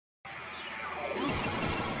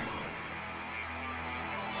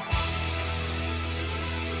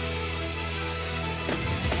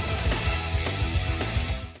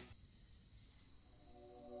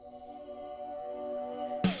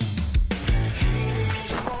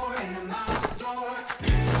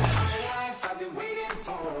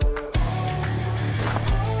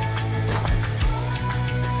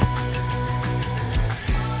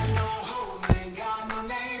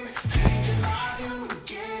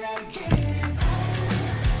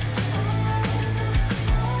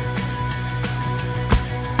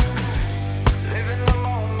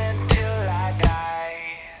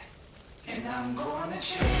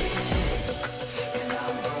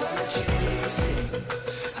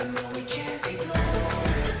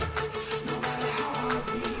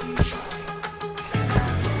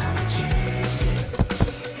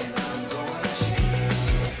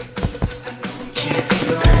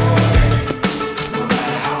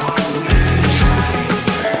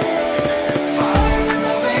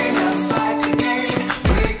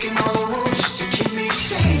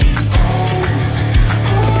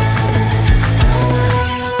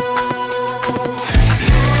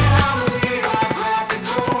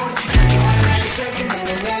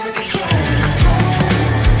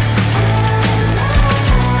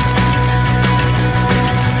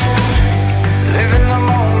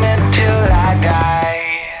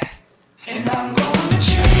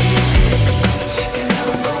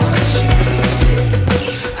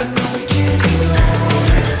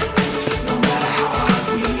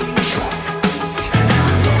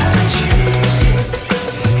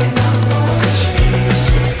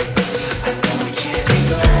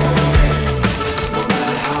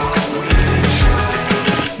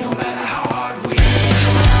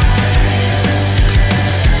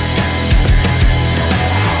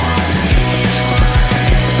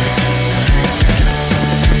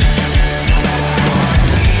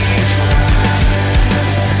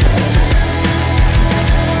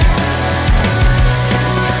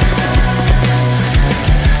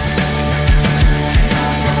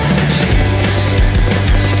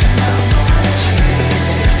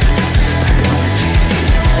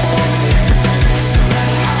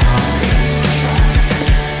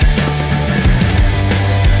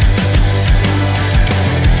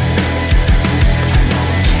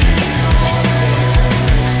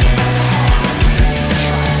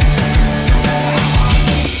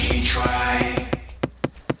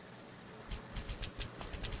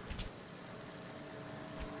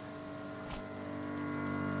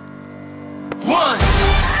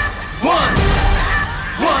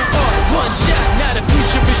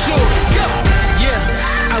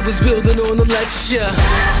I was building on the lecture.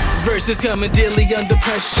 Verses coming daily under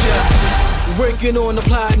pressure. Working on the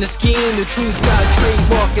plot and the scheme. The true style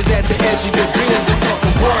trademark is at the edge of your dreams. I'm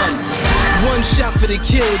talking one shot for the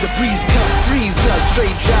kill. The breeze come freeze up.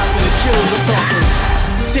 Straight dropping the chills. I'm talking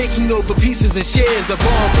taking over pieces and shares. A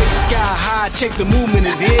bomb rate sky high. Check the movement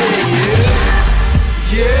is here.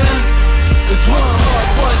 Yeah. It's one heart,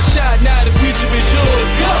 one shot. Now the future is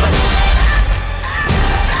yours. Go.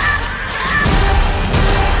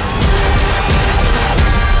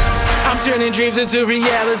 Turning dreams into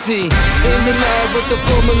reality. In the lab with the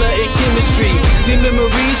formula and chemistry. Your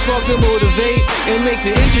memories spark and motivate and make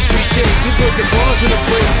the industry shake. We put the balls in the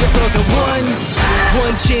brakes. I'm talking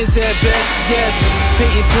one chance at best, yes.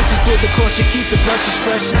 Painting pictures for the culture, keep the brushes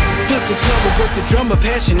fresh. Flip the cover, work the drummer,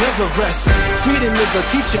 passion never rests. Freedom is a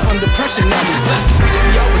teacher under pressure, now we blessed.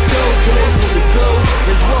 See, I was so good for the go.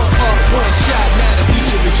 There's one art, one shot, now the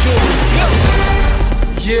future is yours. Go!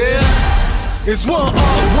 Yeah. It's one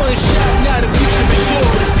art, one shot, now the future is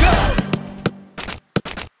yours. Go!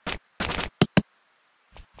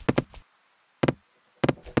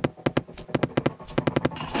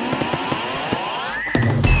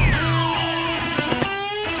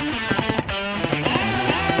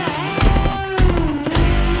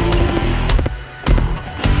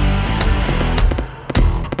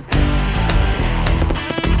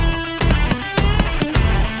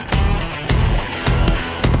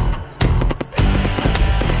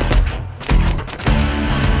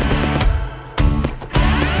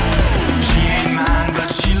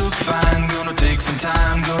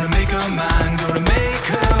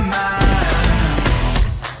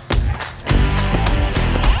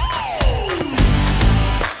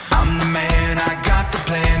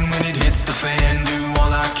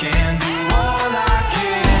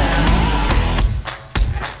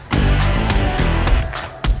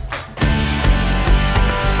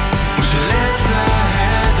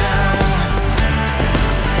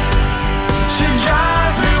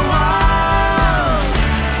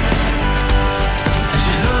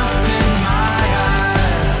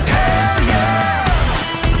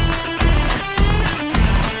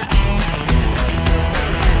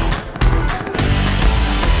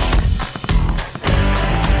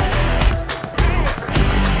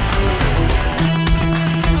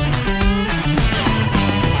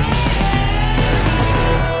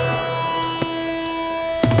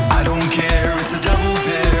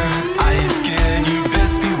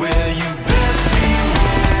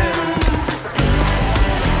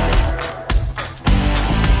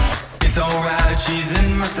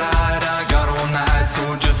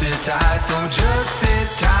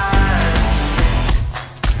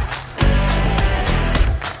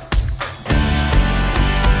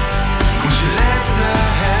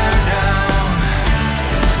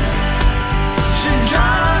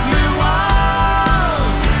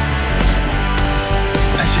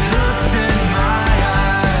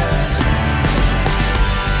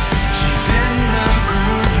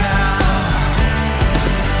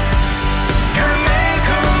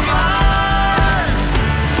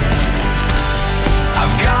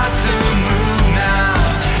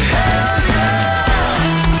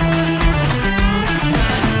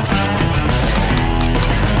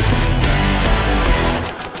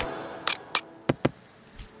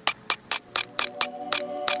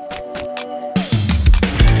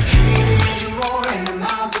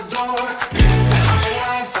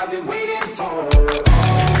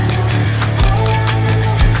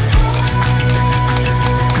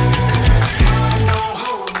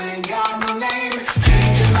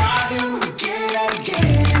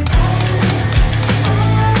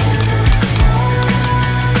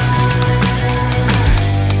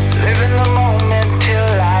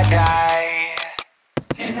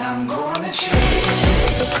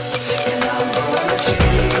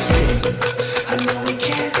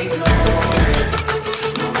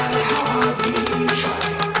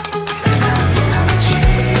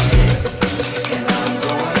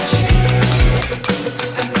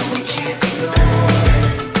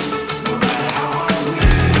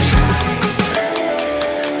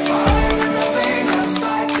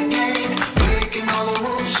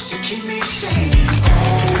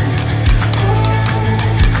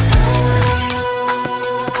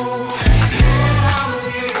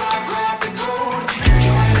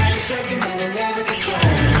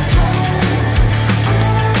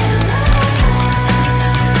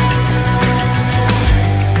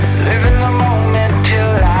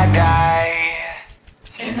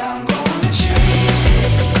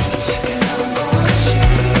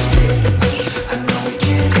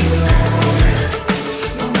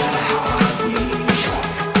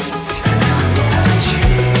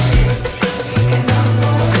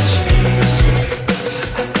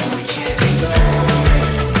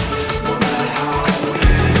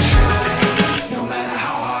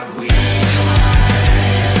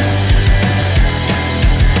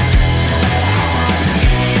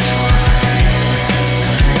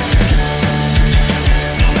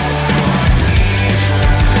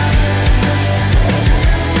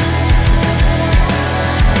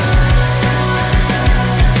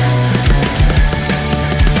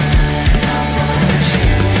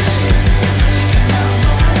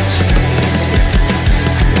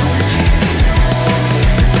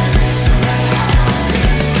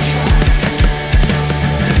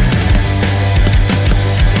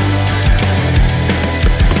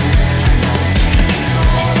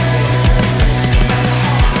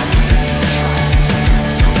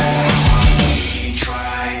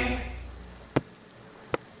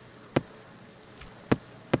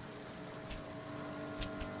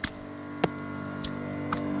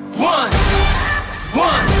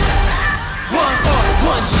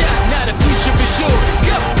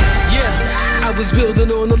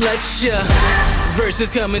 lecture. Verses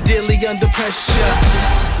coming daily under pressure.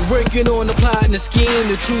 Working on the plot and the scheme.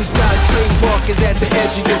 The true stock trademark is at the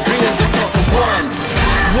edge of your dreams. I'm talking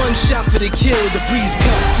one shot for the kill. The breeze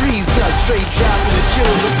cut, freeze up, straight dropping the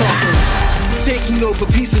chills. I'm talking taking over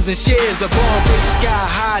pieces and shares. A ball break sky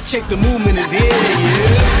high. Check the movement is here.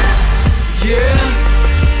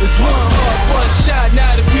 Yeah. It's one heart, one shot.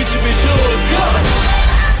 Now the future is yours. Go.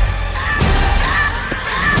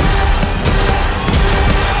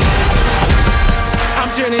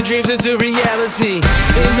 Turning dreams into reality.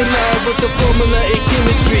 In the lab with the formula and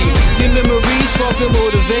chemistry. Your memories spark and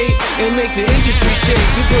motivate and make the industry shake.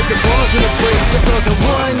 We put the balls in the brakes. I'm talking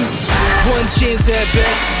one chance at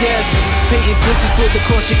best, yes. Painting pictures for the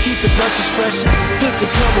culture, keep the brushes fresh. Flip the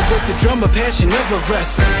cover with the drummer, passion never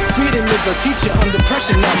rests. Freedom is our teacher under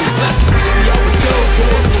pressure, now we blessed. See, I was so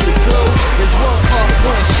good for the glow. There's one art,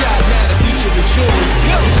 one shot, now the future is yours.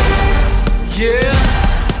 Go! Yeah.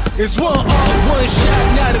 It's one art, one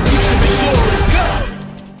shot, now the future is yours. Go!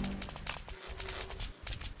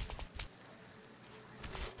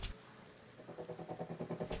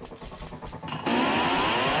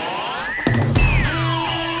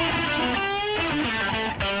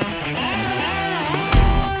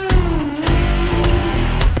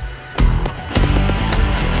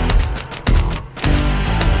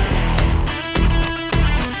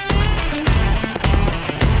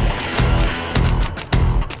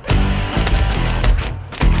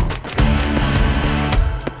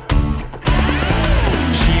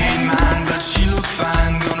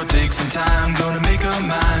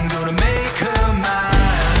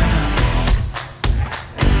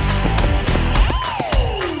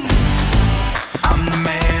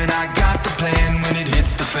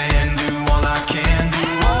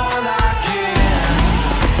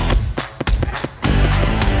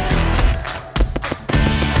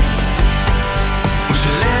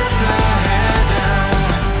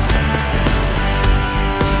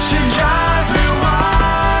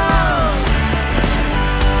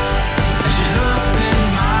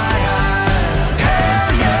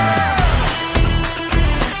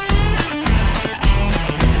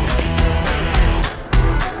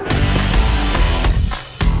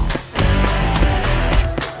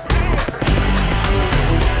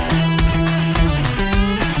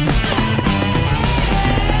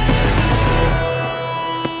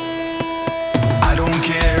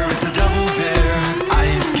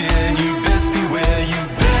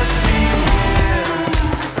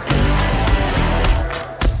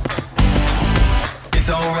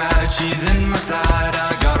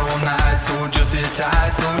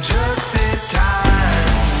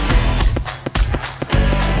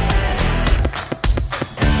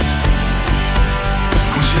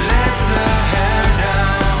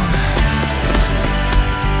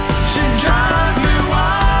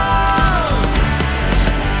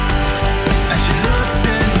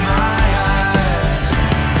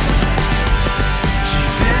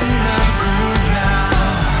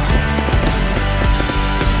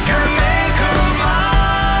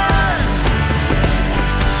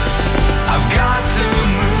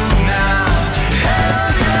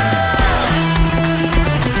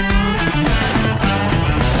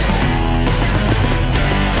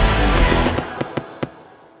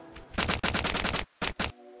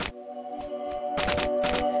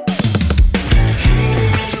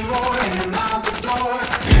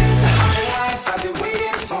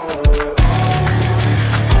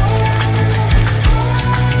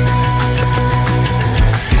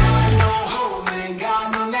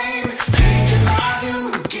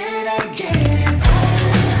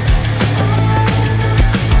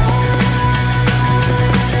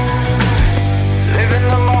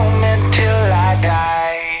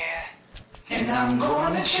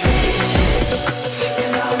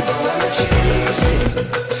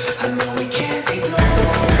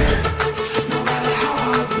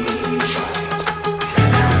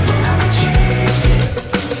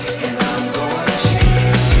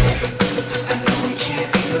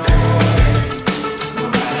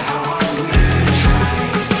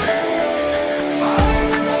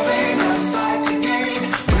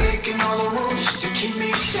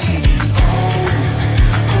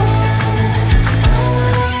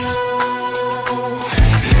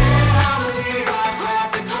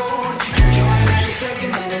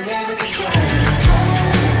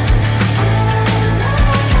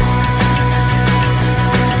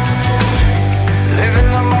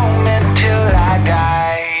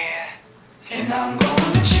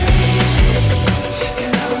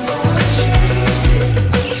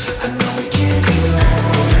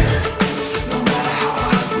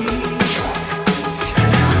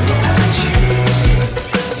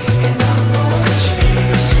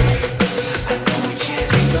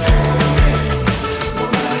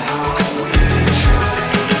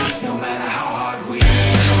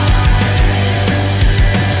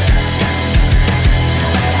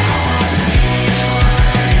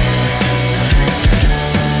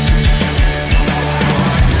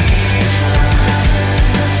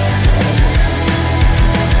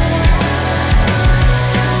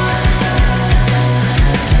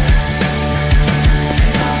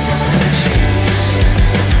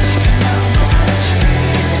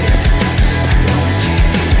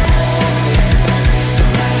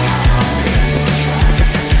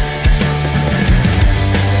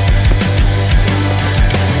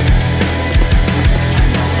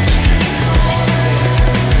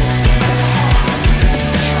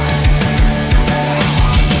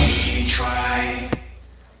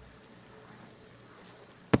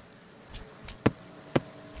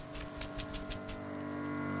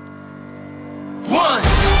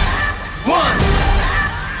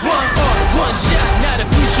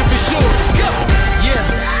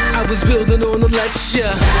 was building on the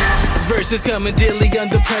lecture. Verses coming daily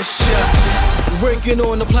under pressure. Working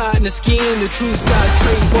on the plot and the scheme. The true stock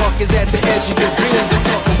trade walkers at the edge of your dreams. I'm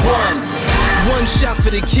talking one shot for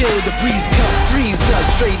the kill. The breeze cut, freeze up,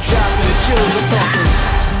 straight dropping the chills. I'm talking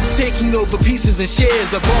taking over pieces and shares.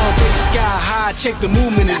 A ball big sky high. Check the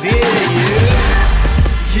movement is here.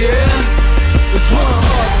 Yeah. It's one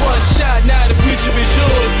heart, one shot. Now the future is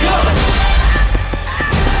yours. Go.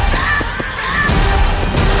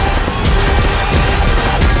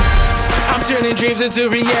 Turning dreams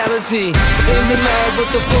into reality. In the lab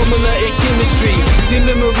with the formula and chemistry. The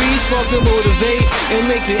memories spark and motivate and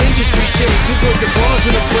make the industry shake. We put the balls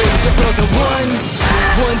in the brakes. I'm talking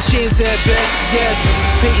one chance at best, yes.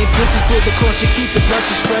 Painting pictures for the culture, keep the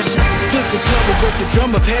brushes fresh. Flip the cover, but the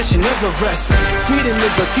drummer passion never rests. Freedom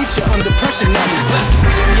is a teacher under pressure, now we blessed.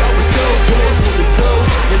 See, I was so good for the goal.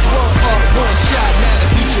 There's one art, one shot, now the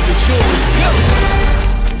future is yours. Go!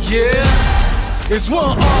 Yeah. It's one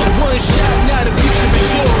art, one shot, now the future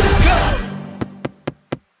is yours. Go!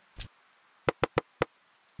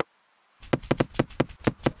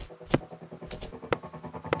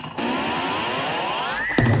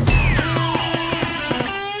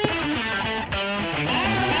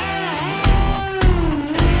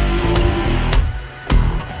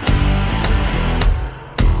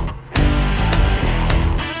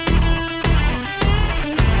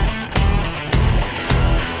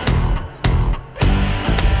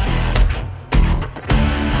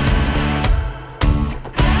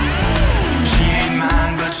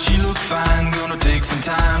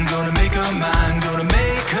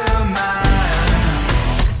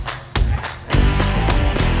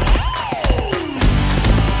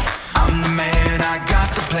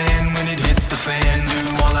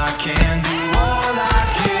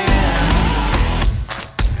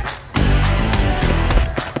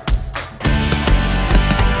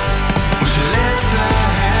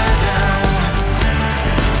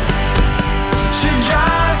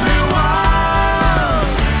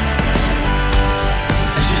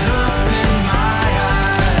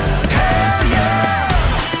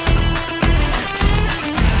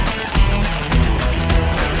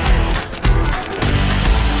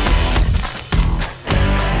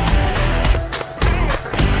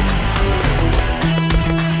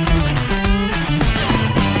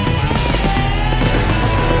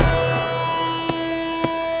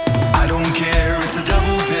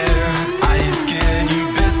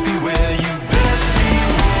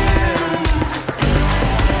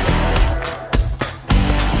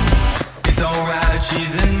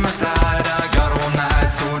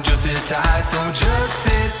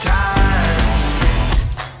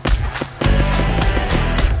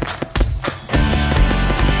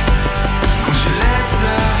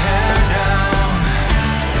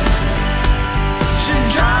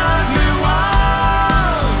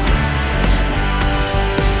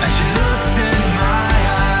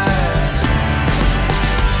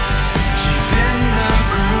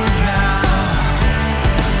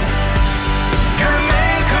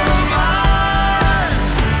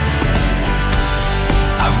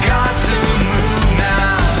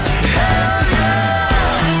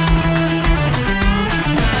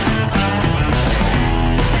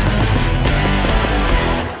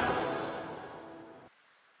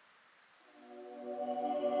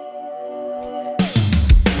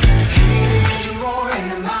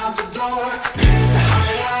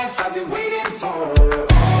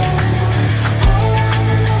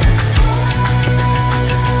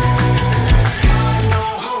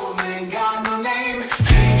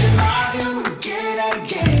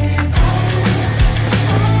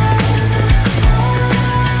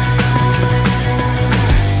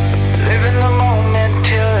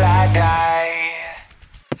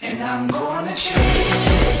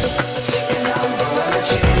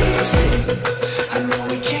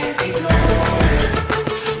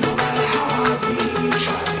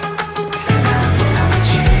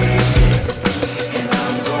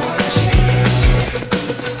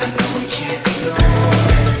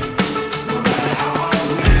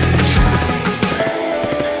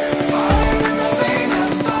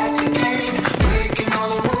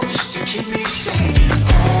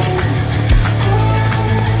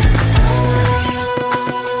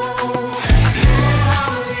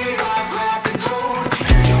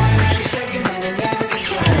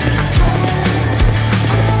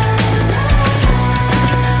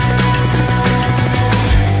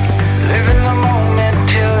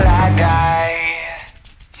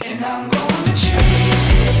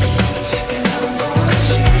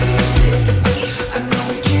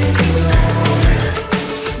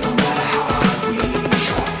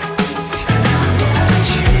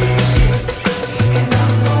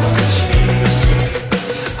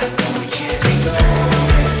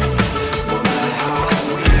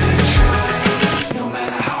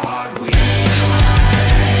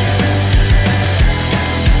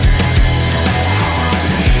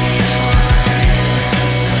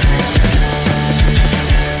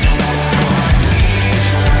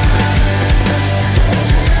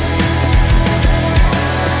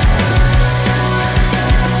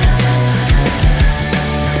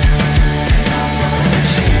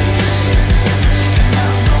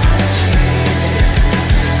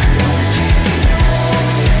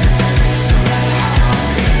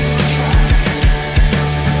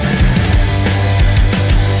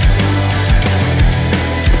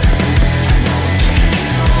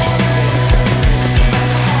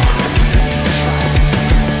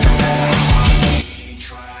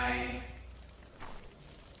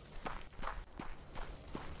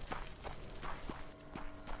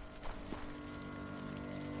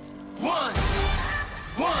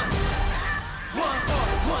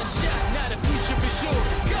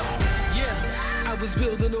 was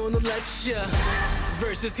building on the lecture.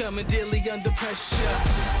 Verses coming daily under pressure.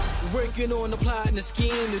 Working on the plot and the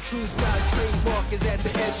scheme. The true style trademark is at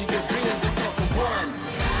the edge of your dreams. I'm talking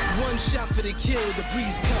one shot for the kill. The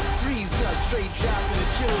breeze cut, freeze up, straight dropping the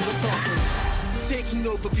chills. I'm talking taking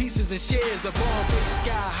over pieces and shares. A ball break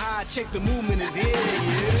sky high. Check the movement is here.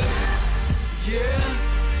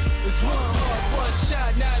 Yeah. It's one heart, one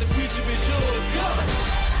shot. Now the future is yours.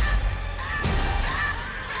 Go.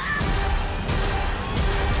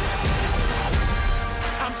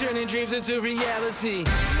 I'm turning dreams into reality.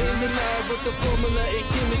 In the lab with the formula and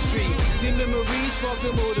chemistry. Your memories spark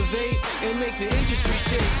and motivate and make the industry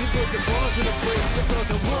shake. We put the bars in the brakes. I'm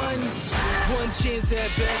talking one chance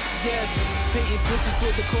at best, yes. Painting pictures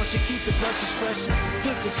for the culture, keep the brushes fresh.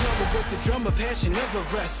 Flip the cover with the drummer, passion never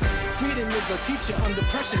rests. Freedom is our teacher under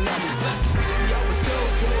pressure, now we blessed. See, I was so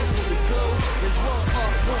good for the good.